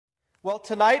Well,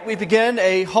 tonight we begin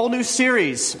a whole new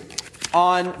series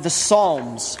on the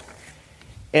Psalms.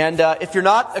 And if you're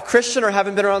not a Christian or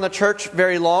haven't been around the church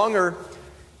very long, or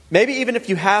maybe even if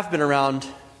you have been around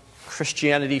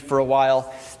Christianity for a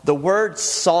while, the word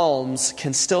Psalms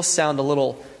can still sound a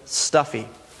little stuffy.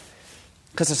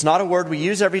 Because it's not a word we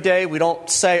use every day. We don't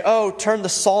say, oh, turn the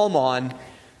Psalm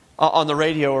on the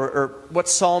radio, or what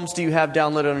Psalms do you have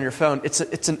downloaded on your phone?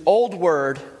 It's an old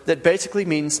word that basically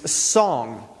means a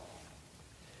song.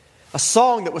 A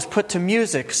song that was put to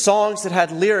music, songs that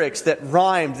had lyrics, that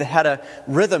rhymed, that had a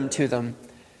rhythm to them.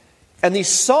 And these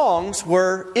songs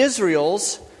were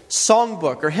Israel's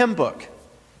songbook or hymn book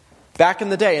back in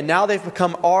the day. And now they've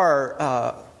become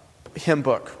our hymn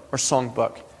book or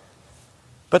songbook.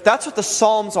 But that's what the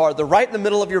Psalms are. They're right in the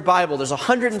middle of your Bible. There's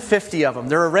 150 of them.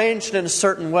 They're arranged in a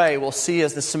certain way. We'll see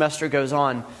as the semester goes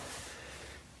on.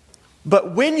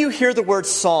 But when you hear the word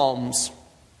Psalms,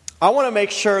 I want to make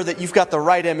sure that you've got the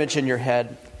right image in your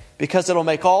head, because it'll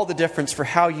make all the difference for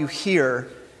how you hear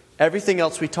everything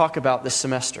else we talk about this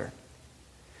semester.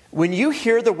 When you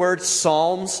hear the word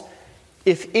Psalms,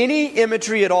 if any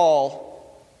imagery at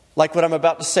all, like what I'm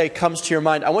about to say, comes to your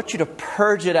mind, I want you to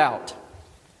purge it out.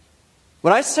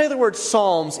 When I say the word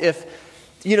Psalms, if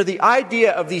the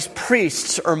idea of these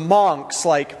priests or monks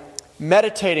like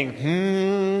meditating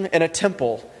in a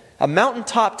temple, a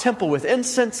mountaintop temple with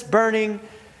incense burning,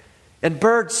 and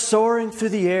birds soaring through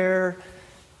the air,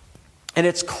 and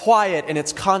it's quiet and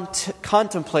it's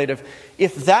contemplative.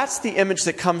 If that's the image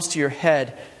that comes to your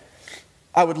head,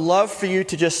 I would love for you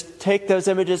to just take those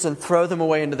images and throw them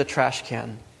away into the trash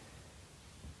can.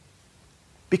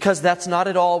 Because that's not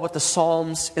at all what the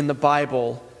Psalms in the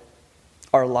Bible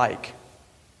are like.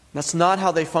 That's not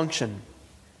how they function.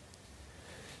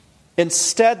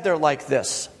 Instead, they're like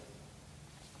this.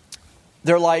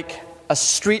 They're like a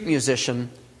street musician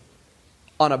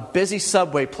on a busy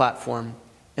subway platform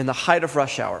in the height of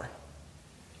rush hour.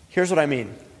 Here's what I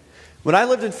mean. When I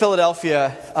lived in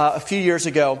Philadelphia a few years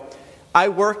ago, I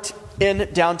worked in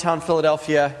downtown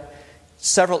Philadelphia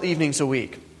several evenings a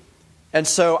week. And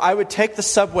so I would take the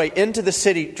subway into the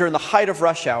city during the height of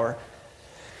rush hour.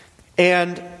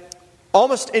 And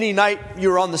almost any night you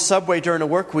were on the subway during a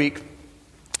work week,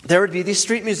 there would be these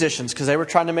street musicians, because they were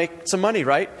trying to make some money,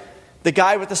 right? The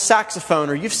guy with the saxophone,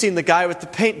 or you've seen the guy with the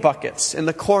paint buckets in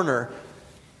the corner,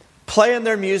 playing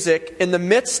their music in the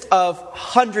midst of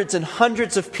hundreds and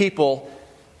hundreds of people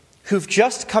who've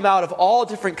just come out of all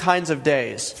different kinds of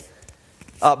days,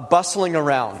 bustling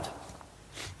around.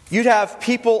 You'd have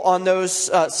people on those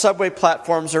subway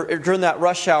platforms or during that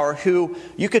rush hour who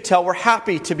you could tell were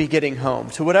happy to be getting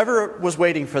home, to whatever was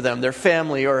waiting for them, their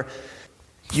family. Or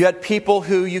you had people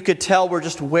who you could tell were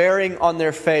just wearing on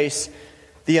their face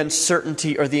the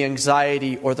uncertainty or the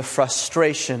anxiety or the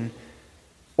frustration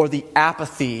or the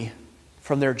apathy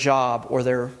from their job or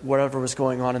their whatever was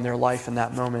going on in their life in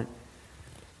that moment.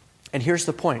 And here's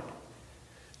the point.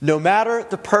 No matter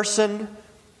the person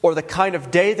or the kind of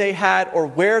day they had or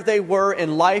where they were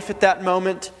in life at that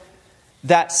moment,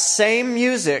 that same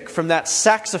music from that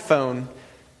saxophone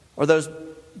or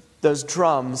those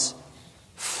drums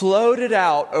floated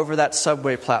out over that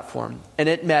subway platform, and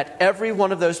it met every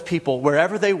one of those people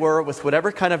wherever they were with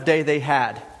whatever kind of day they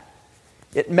had.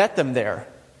 It met them there,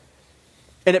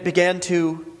 and it began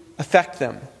to affect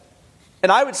them.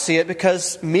 And I would see it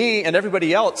because me and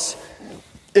everybody else,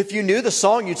 if you knew the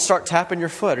song, you'd start tapping your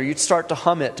foot, or you'd start to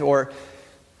hum it, or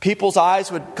people's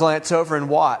eyes would glance over and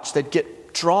watch. They'd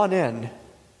get drawn in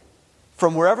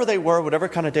from wherever they were, whatever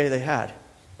kind of day they had.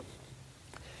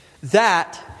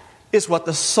 That is what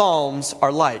the Psalms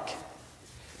are like.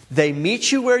 They meet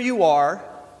you where you are,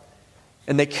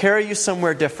 and they carry you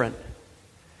somewhere different.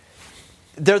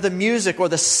 They're the music or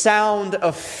the sound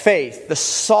of faith, the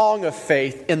song of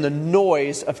faith in the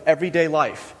noise of everyday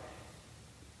life.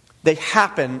 They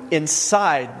happen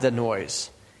inside the noise,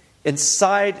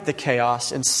 inside the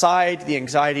chaos, inside the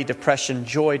anxiety, depression,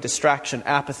 joy, distraction,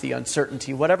 apathy,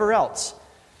 uncertainty, whatever else.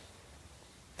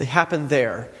 They happen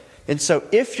there. And so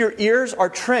if your ears are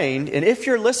trained and if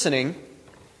you're listening,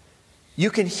 you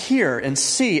can hear and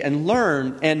see and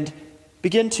learn and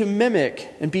begin to mimic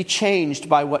and be changed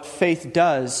by what faith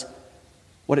does,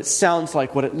 what it sounds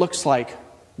like, what it looks like,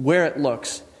 where it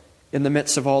looks in the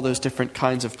midst of all those different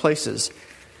kinds of places.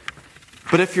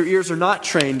 But if your ears are not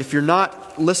trained, if you're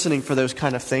not listening for those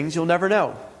kind of things, you'll never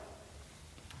know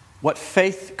what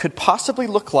faith could possibly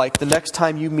look like the next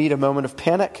time you meet a moment of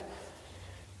panic,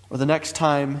 or the next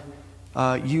time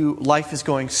life is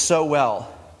going so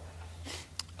well,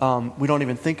 we don't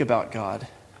even think about God.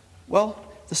 Well,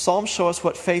 the Psalms show us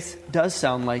what faith does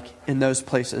sound like in those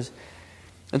places.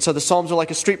 And so the Psalms are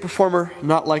like a street performer,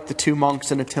 not like the two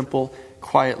monks in a temple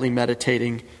quietly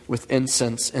meditating with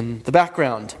incense in the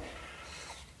background.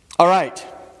 All right,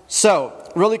 so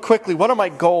really quickly, what are my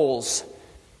goals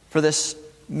for this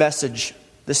message,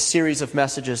 this series of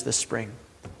messages this spring?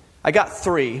 I got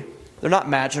 3. They're not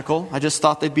magical. I just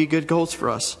thought they'd be good goals for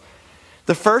us.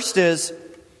 The first is,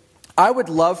 I would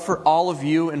love for all of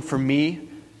you and for me,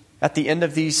 at the end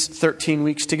of these 13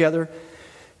 weeks together,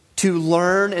 to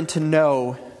learn and to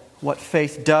know what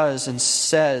faith does and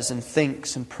says and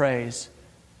thinks and prays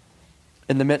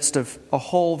in the midst of a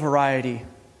whole variety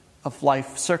of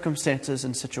life circumstances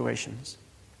and situations.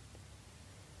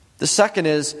 The second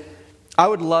is, I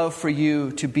would love for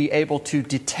you to be able to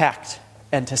detect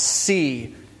and to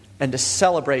see and to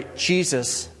celebrate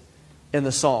Jesus in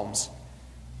the Psalms.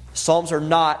 Psalms are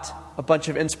not a bunch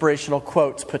of inspirational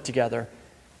quotes put together.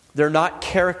 They're not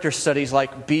character studies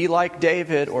like be like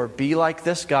David or be like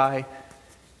this guy.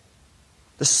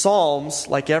 The Psalms,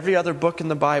 like every other book in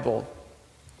the Bible,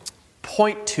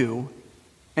 point to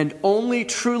and only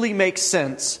truly make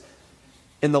sense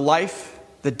in the life,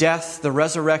 the death, the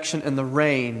resurrection, and the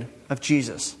reign of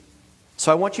Jesus.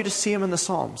 So I want you to see him in the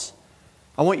Psalms.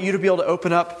 I want you to be able to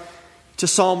open up to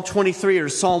Psalm 23 or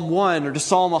Psalm 1 or to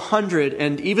Psalm 100,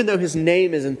 and even though his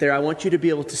name isn't there, I want you to be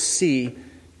able to see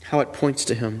how it points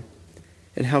to him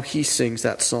and how he sings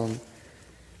that song.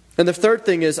 And the third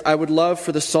thing is, I would love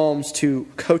for the Psalms to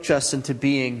coach us into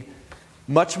being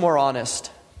much more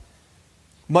honest,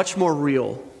 much more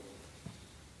real,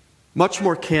 much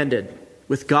more candid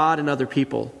with God and other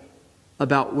people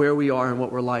about where we are and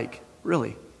what we're like,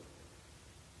 really.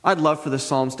 I'd love for the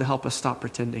Psalms to help us stop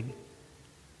pretending.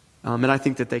 And I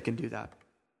think that they can do that.